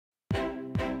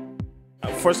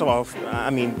first of all, I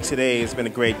mean, today has been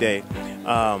a great day.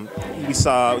 We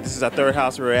saw, this is our third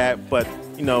house we're at, but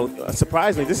you know,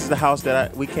 surprisingly, this is the house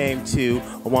that we came to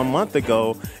 1 month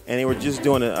ago, and they were just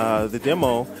doing the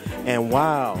demo, and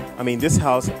wow, I mean, this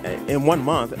house in 1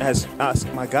 month has,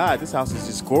 my God, this house is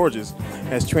just gorgeous,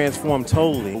 has transformed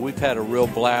totally. We've had a real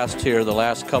blast here the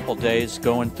last couple days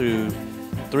going through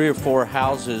 3 or 4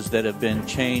 houses that have been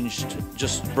changed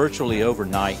just virtually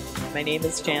overnight. My name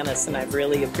is Janice, and I've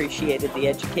really appreciated the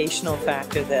educational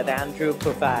factor that Andrew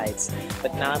provides.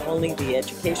 But not only the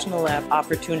educational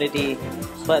opportunity,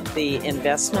 but the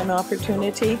investment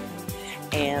opportunity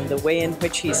and the way in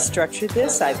which he's structured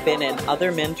this. I've been in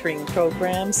other mentoring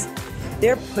programs.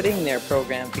 They're putting their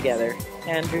program together.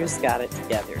 Andrew's got it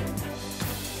together.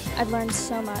 I've learned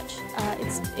so much.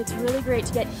 It's really great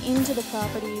to get into the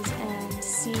properties and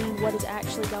see what is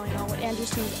actually going on, what Andrew's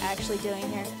team is actually doing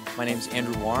here. My name's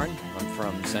Andrew Warren. I'm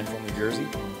from Central New Jersey,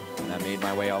 and I made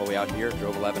my way all the way out here,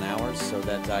 drove 11 hours so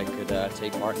that I could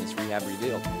take part in this Rehab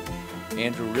Revealed.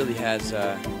 Andrew really has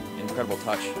an incredible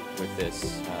touch with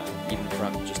this, even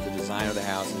from just the design of the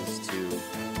houses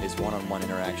to his one-on-one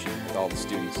interaction with all the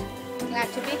students.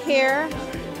 Glad to be here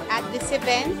at this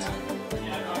event.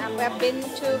 We've been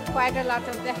to quite a lot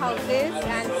of the houses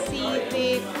and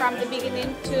see from the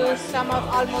beginning to some of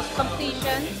almost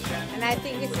completion, and I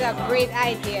think this is a great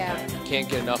idea. Can't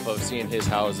get enough of seeing his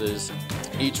houses.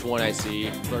 Each one I see,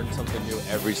 learn something new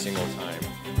every single time.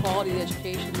 Quality of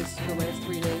education the last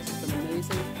 3 days has been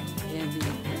amazing, and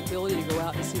the ability to go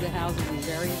out and see the houses in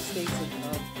various states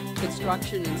of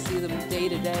construction and see them day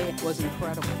to day was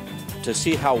incredible. To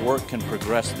see how work can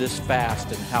progress this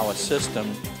fast and how a system,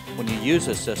 when you use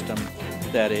a system,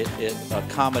 that it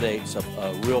accommodates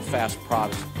a real fast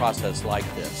process like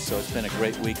this. So it's been a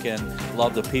great weekend.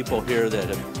 Love the people here that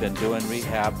have been doing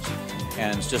rehabs,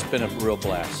 and it's just been a real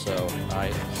blast. So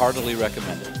I heartily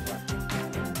recommend it.